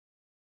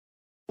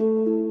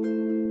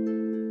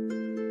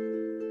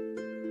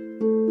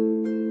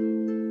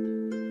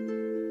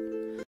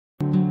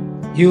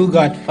You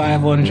got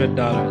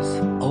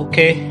 $500.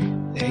 Okay,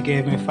 they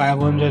gave me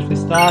 500 to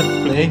start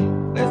play.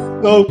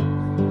 Let's go.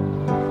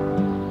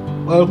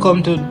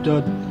 Welcome to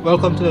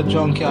the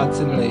Junkyard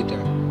Simulator.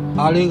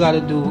 All you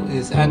gotta do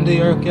is handle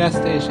your gas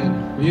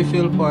station,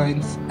 refill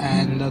points,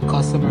 and the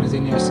customers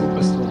in your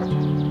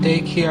superstore.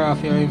 Take care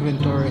of your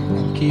inventory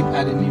and keep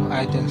adding new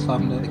items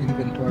from the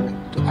inventory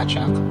to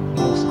attract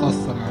most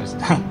customers.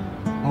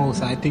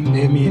 Most, I think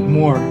they mean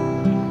more.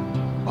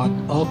 But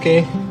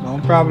okay,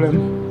 no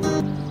problem.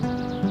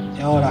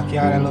 Yo, that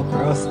car look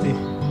rusty.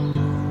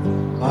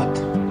 But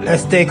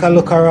let's take a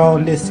look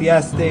around this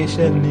gas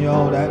station.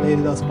 Yo, that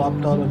lady just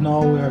popped out of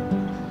nowhere.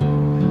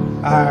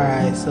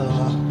 Alright, so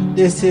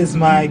this is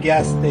my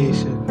gas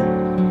station.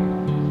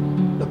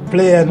 The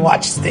play and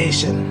watch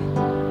station.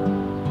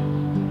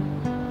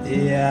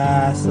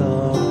 Yeah,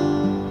 so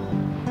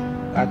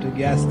got the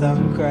gas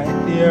tank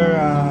right there.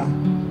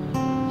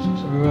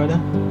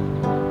 Brother.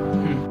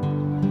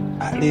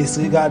 At least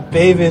we got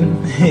paving,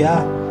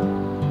 yeah.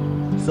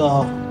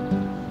 So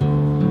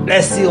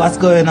let's see what's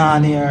going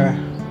on here.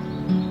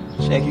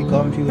 Check your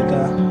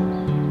computer.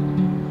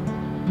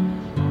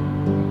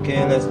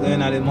 Okay, let's go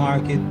into the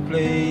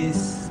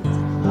marketplace.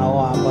 I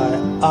want to buy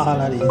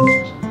all of these.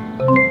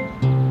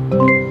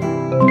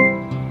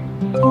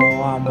 I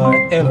want to buy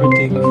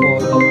everything before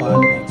we go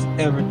on next.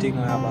 Everything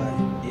I buy.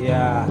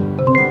 Yeah.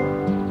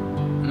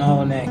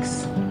 No,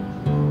 next.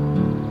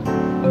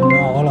 No,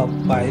 hold up.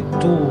 Buy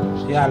two.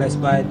 Yeah, let's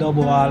buy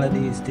double all of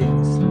these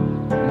things.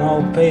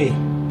 No pay.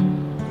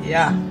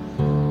 Yeah.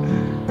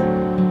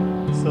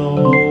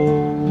 So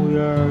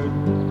we're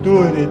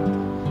doing it.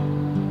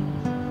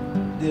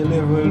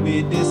 Delivery will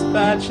be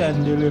dispatched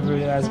and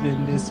delivery has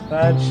been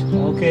dispatched.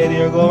 Okay,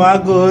 there go my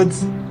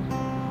goods.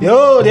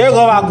 Yo, there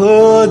go my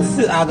goods.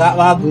 I got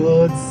my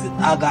goods.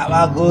 I got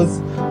my goods.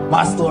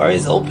 My store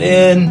is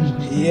open.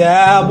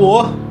 Yeah,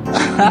 boy.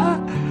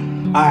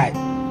 Alright.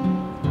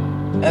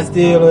 Let's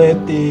deal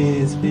with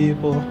these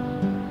people.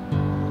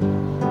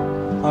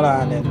 Hold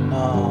on then.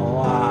 No.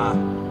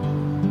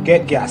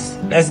 Get gas.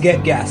 Let's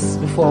get gas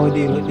before we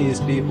deal with these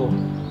people.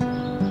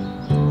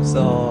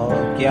 So,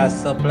 gas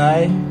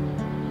supply.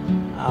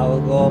 I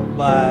will go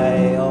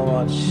by how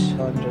much?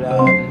 100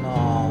 and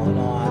no,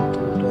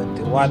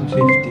 220,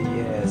 150,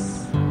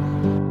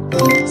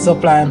 yes.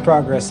 Supply in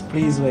progress,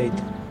 please wait.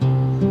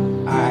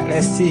 Alright,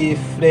 let's see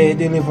if they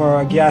deliver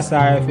a gas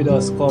or if it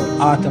does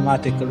come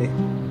automatically.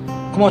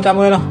 Come on,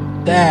 Tamuela.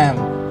 Damn.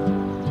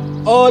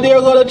 Oh, there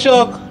go the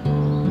truck.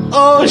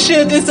 Oh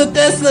shit, it's a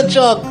Tesla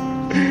truck.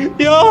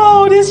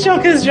 Yo, this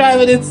truck is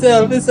driving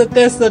itself. It's a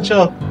Tesla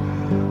truck.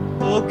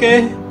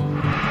 Okay.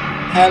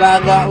 And I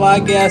got my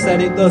gas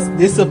and it just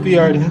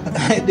disappeared.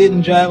 It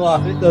didn't drive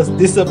off, it just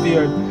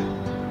disappeared.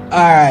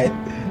 Alright.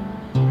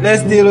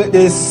 Let's deal with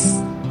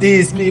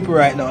these people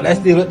right now. Let's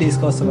deal with these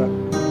customers.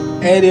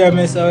 Hey there,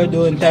 miss, how you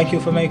doing? Thank you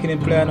for making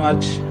it play and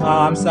watch. Oh,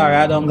 I'm sorry,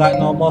 I don't got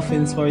no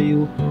muffins for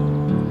you.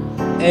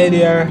 Hey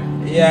there,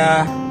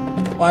 yeah.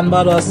 One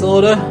bottle of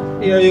soda.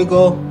 Here you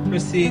go.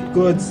 Receipt,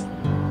 goods.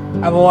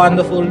 Have a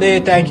wonderful day.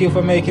 Thank you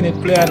for making it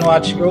play and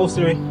watch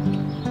grocery.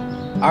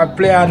 Or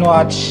play and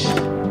watch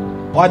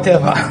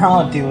whatever. I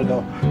don't even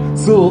know.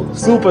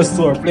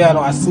 Superstore. Play and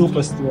watch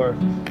Superstore.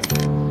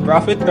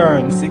 Profit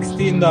earned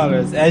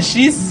 $16. And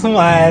she's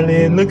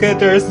smiling. Look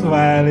at her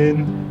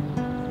smiling.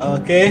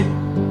 Okay.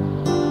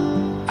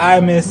 I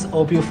miss.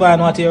 Hope you find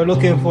what you're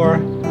looking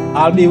for.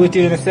 I'll be with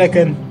you in a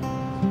second.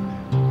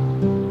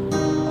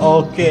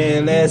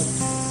 Okay,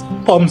 let's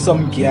pump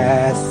some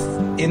gas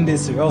in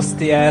this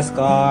rusty ass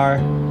car.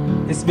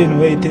 It's been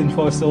waiting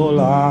for so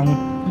long.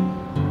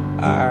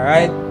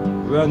 Alright,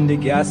 run the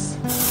gas.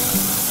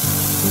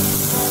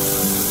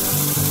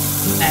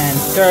 And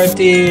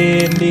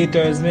 13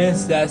 liters,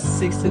 miss. That's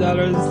 $60.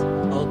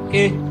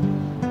 Okay.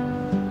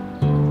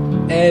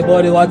 Hey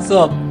buddy, what's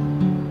up?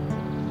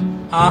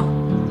 Huh?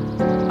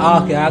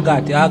 Okay, I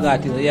got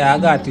you. Yeah, I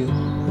got you.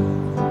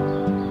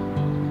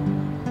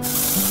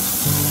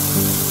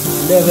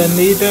 11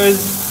 liters.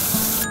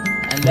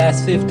 And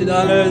that's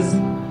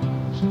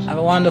 $50. Have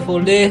a wonderful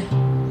day.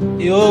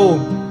 Yo,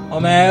 how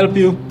may I help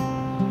you?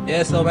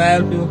 Yes, how may I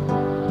help you?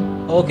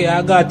 Okay,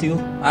 I got you.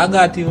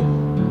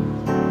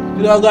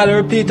 You don't gotta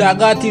repeat, I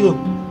got you.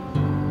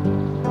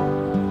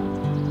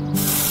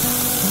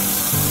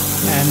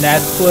 And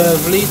that's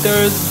 12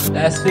 liters.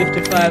 That's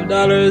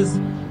 $55.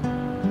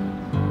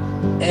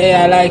 Hey,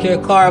 I like your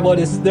car, but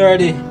it's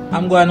dirty.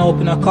 I'm going to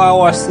open a car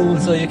wash soon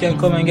so you can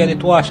come and get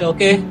it washed,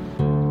 okay?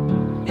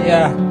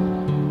 Yeah.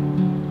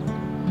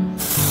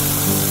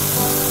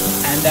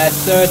 And that's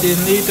 13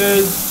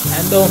 liters.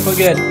 And don't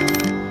forget,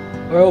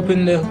 we're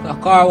opening a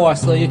car wash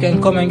so you can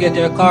come and get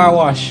your car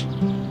wash.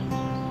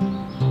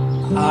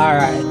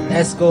 Alright,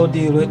 let's go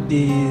deal with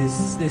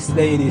this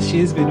lady.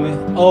 She's been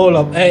with. Hold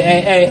up.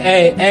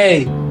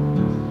 Hey.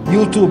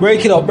 You two,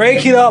 break it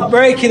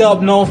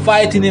up. No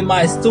fighting in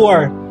my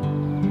store.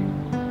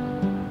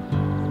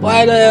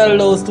 Why the hell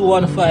those two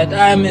want to fight?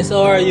 Hi miss,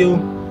 how are you?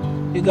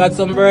 You got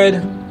some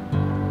bread?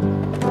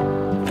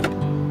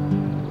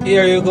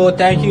 Here you go.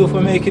 Thank you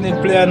for making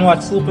it play and watch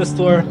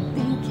Superstore.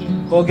 Thank you.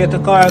 Go get the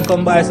car and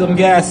come buy some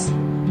gas.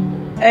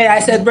 Hey, I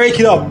said break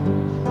it up.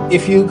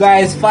 If you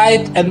guys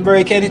fight and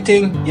break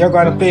anything, you're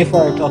gonna pay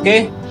for it,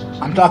 okay?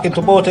 I'm talking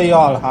to both of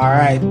y'all,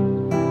 alright.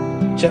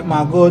 Check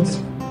my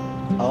goods.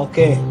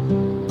 Okay.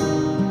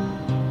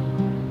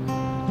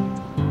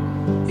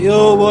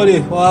 Yo,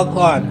 buddy, walk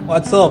on.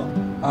 What's up?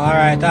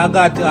 Alright, I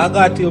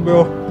got you,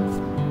 bro.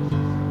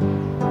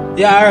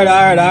 Yeah,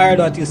 I heard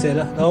what you said.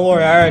 Don't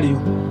worry, I heard you.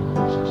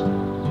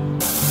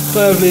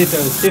 12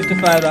 liters,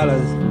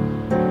 $55.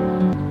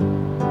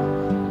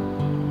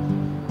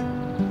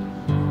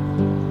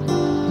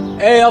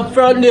 Hey, up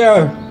front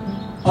there.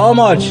 How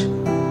much?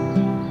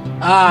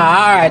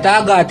 Alright,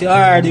 I got you,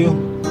 I heard you.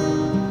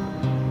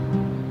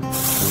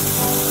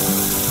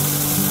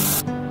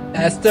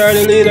 That's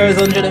 30 liters,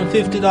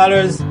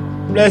 $150.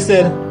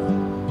 Blessed.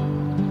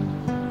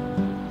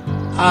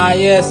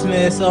 Yes,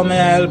 miss, so may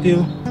I help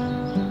you?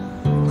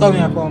 Come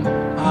here, come.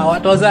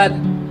 What was that?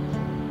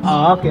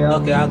 Okay,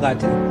 I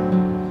got you.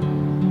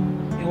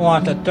 You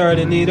want a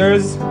 30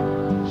 liters?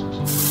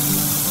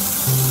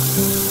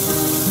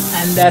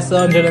 And that's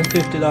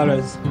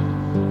 $150.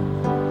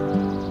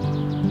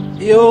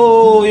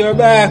 Yo, you're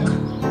back.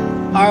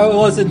 Or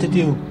wasn't it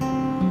you?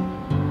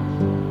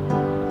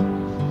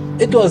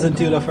 It wasn't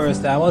you the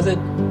first time, was it?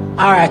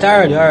 Alright,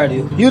 I heard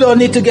you. You don't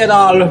need to get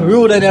all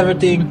rude and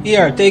everything.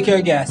 Here, take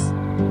your gas.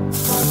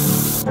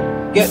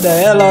 Get the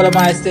hell out of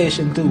my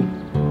station too.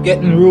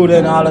 Getting rude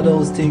and all of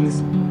those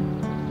things.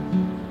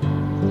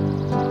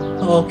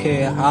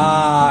 Okay,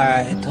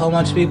 alright. How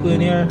much people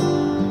in here?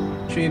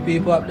 3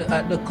 people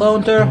at the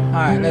counter.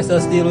 Alright, let's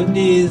just deal with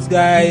these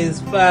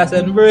guys fast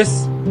and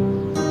brisk.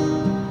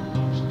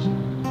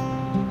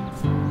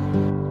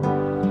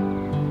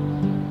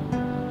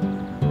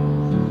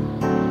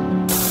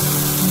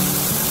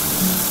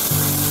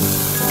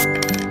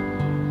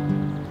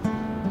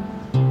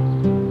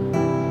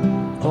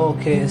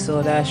 Okay,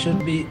 so that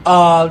should be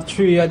all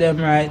 3 of them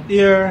right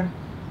there.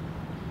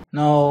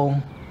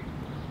 Now,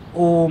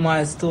 oh,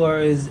 my store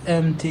is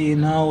empty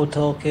now.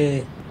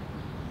 Okay.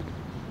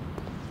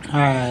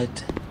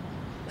 Alright.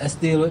 Let's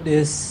deal with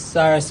this.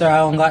 Sorry, sir, I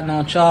don't got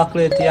no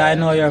chocolate. Yeah, I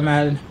know you're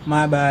mad.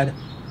 My bad.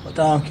 But I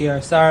don't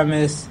care. Sorry,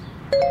 miss.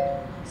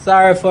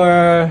 Sorry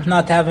for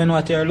not having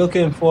what you're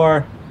looking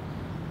for.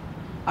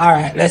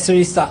 Alright, let's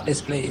restock this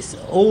place.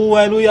 Oh,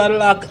 and we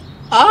unlock.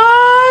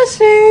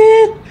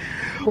 Shit!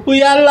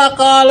 We unlock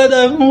all of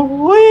them.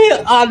 We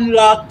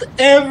unlocked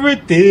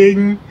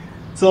everything.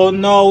 So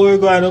now we're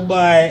going to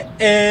buy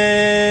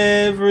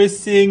every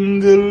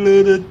single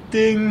little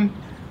thing.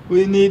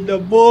 We need the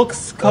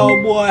books,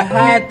 cowboy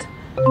hat,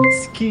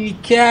 ski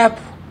cap,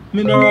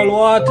 mineral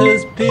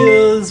waters,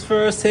 pills,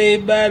 first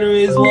aid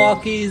batteries,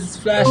 walkies,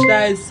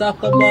 flashlights,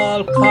 soccer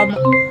ball,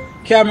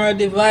 camera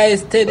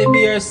device, teddy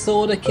bear,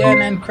 soda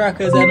can, and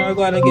crackers. And we're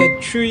going to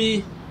get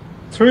three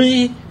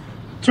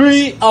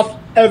of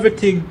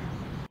everything.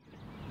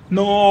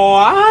 No,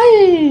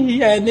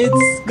 and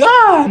it's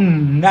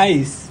gone.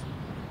 Nice.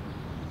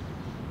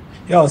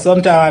 Yo,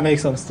 sometimes I make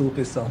some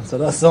stupid songs, so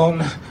that's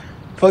some.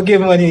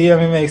 Forgive me when you hear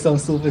me make some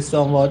stupid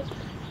song, but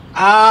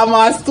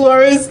my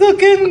store is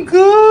looking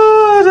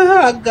good.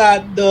 I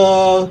got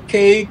the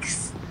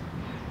cakes,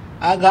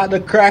 I got the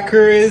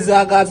crackers,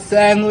 I got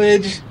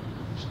sandwich.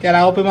 Can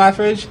I open my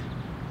fridge?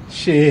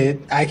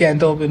 Shit, I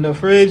can't open the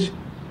fridge.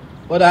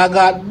 But I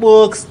got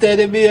books,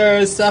 teddy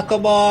bears, soccer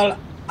ball,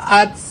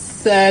 hats.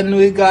 And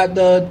we got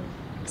the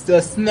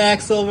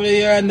snacks over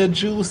here and the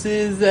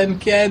juices and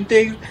canned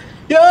things.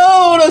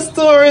 Yo, the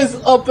store is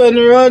up and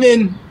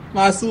running.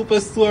 My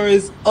superstore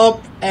is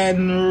up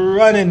and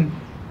running.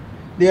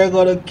 There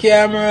go the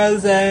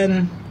cameras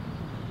and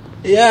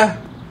yeah.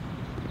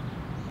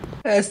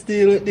 Let's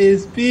deal with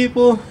these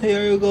people.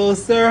 Here you go,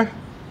 sir.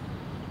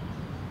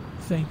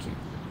 Thank you.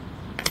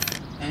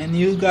 And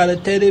you got a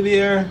teddy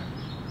bear.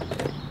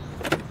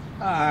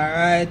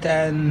 Alright,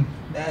 and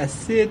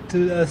that's it.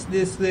 Just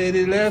this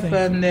lady left,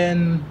 and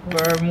then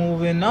we're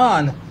moving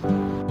on.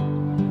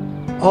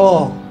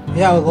 Oh,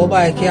 yeah, we'll go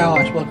buy a car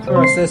wash, but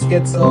first let's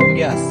get some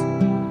gas.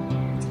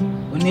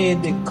 We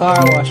need the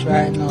car wash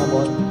right now,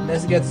 but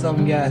let's get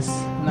some gas.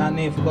 Not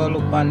need to go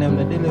look on them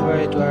to deliver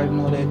it, or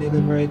know they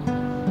deliver it.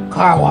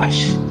 Car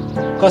wash.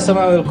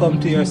 Customer will come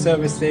to your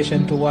service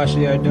station to wash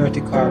your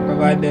dirty car.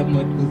 Provide them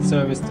with good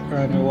service to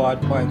earn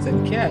reward points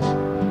and cash.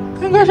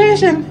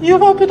 Congratulations,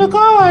 you've opened the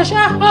car wash.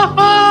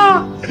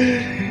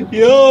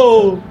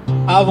 Yo,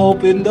 I've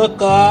opened the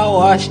car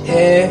wash.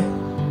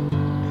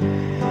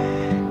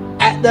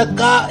 At the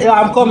car, yeah,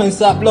 I'm coming,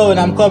 stop blowing,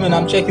 I'm coming,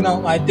 I'm checking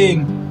out my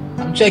thing.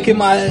 I'm checking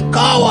my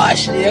car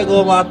wash. There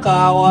go my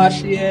car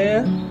wash,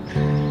 yeah.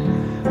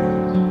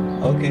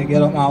 Okay,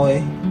 get out my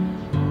way.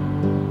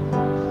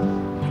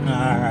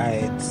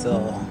 Alright,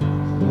 so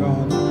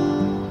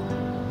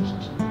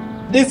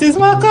this is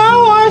my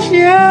car wash,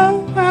 yeah.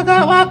 I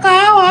got my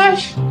car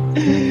wash.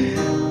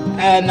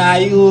 And I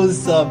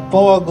use a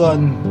power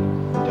gun.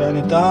 Turn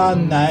it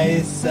on,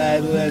 nice.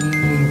 Side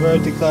and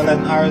vertical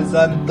and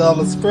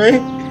horizontal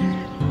spray.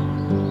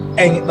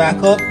 Hang it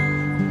back up.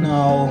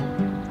 Now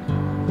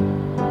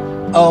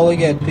how we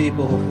get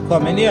people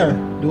coming here.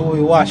 Do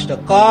we wash the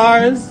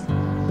cars?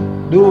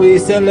 Do we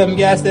sell them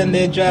gas and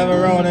they drive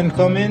around and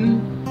come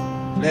in?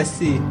 Let's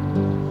see.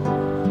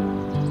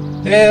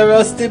 Hey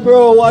Rusty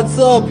bro, what's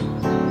up?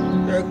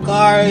 Your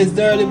car is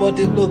dirty but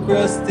it look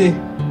rusty.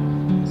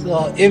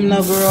 So him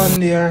not go around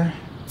there.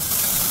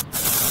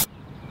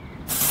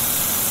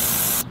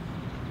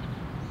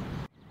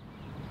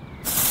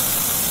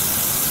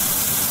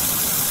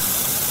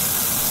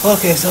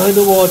 Okay, so we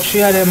do about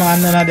 3 of them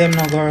and none of them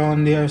not go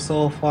around there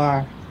so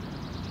far.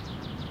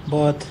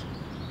 But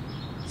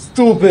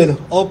stupid,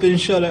 open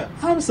shutter.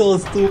 I'm so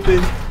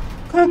stupid.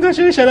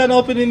 Congratulations on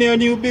opening your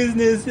new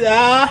business.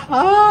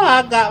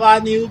 I got my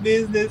new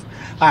business.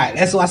 Alright,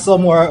 let's watch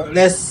some more.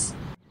 Let's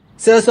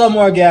sell some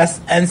more gas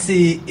and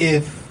see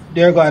if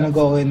they're gonna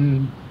go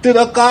into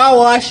the car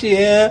wash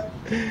here.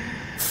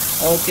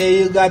 Okay,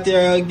 you got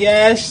your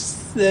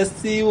gas. Let's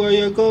see where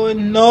you're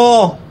going.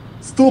 No!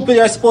 Stupid,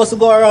 you're supposed to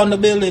go around the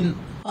building.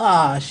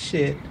 Ah,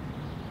 shit.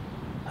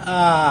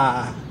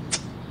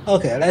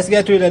 Okay, let's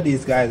get rid of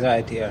these guys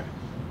right here.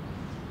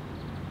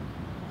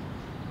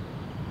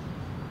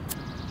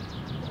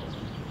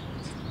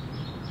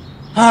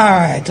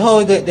 Alright, how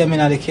we get them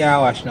in the car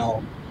wash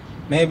now?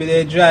 Maybe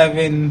they're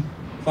driving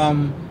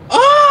from...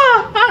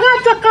 Oh! I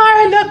got the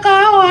car in the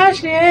car wash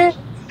here!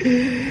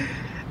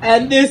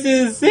 And this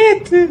is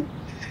it!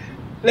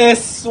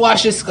 Let's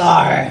wash this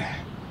car.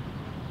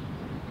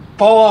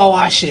 Power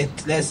wash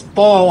it. Let's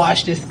power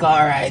wash this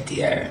car right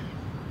here.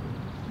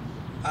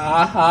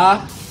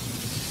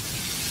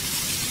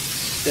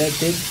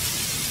 Set it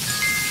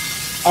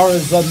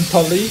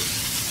horizontally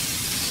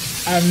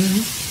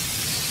and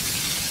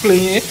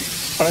clean it.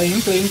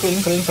 Clean.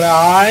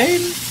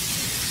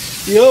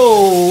 Yo,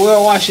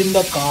 we're washing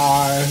the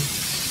car.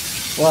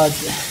 What?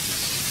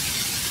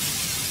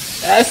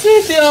 That's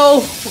it,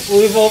 yo.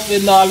 We've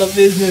opened all the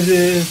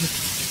businesses.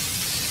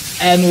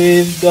 And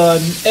we've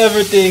done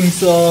everything,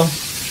 so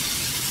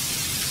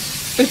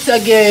it's a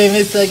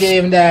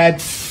game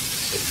that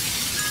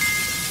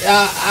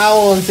I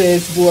won't say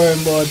it's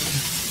boring, but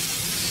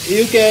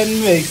you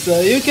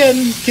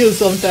can kill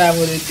some time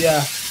with it,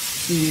 yeah.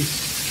 See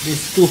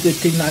this stupid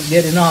thing not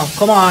getting off.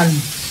 Come on.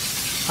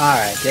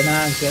 Alright, you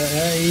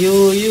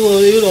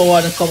don't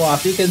want to come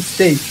off. You can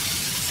stay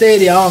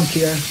there, I don't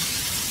care.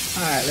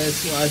 Alright,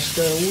 let's wash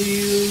the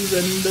wheels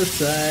and the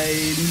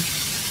side.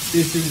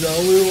 This is how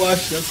we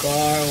wash the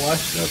car.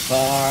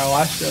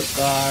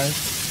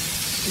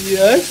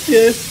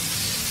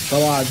 Yes.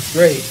 Come on,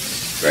 spray.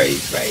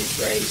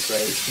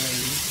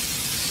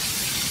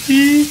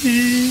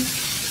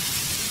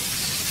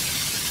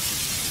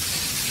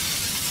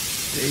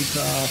 Take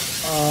off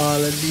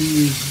all of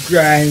these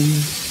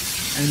grinds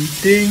and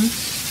things.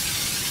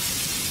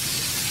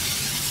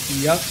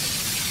 Yup.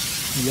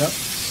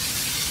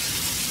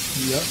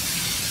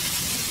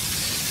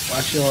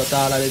 Wash out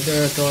all of the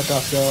dirt out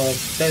of the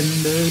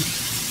fenders,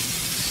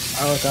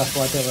 out of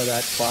whatever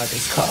that part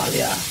is called,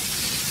 yeah.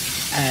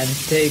 And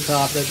take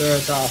off the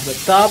dirt off the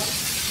top,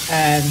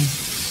 and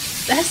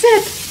that's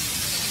it.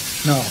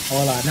 No,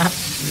 hold on,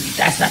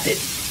 that's not it.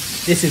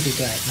 This is it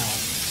right now.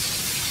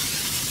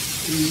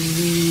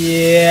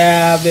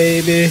 Yeah,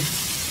 baby.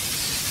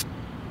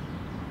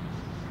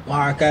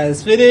 Mark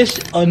has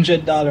finished,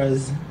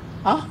 $100.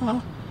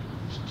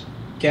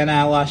 Can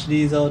I wash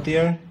these out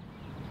here?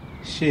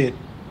 Shit.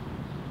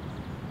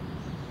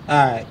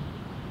 Alright.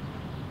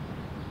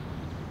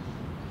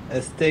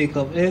 Let's take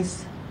up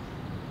this.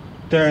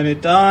 Turn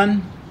it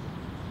on.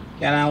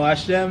 Can I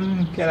wash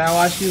them? Can I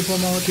wash you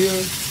from out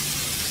here?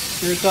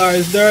 Your car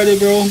is dirty,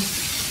 bro.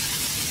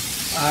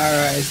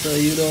 Alright, so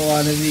you don't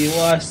want to be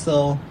washed,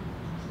 so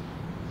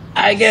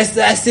I guess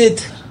that's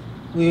it.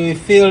 We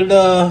filled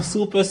the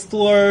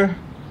superstore.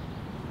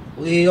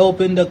 We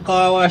opened the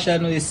car wash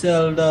and we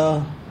sell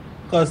the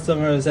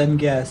customers and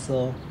gas,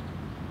 so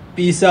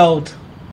peace out.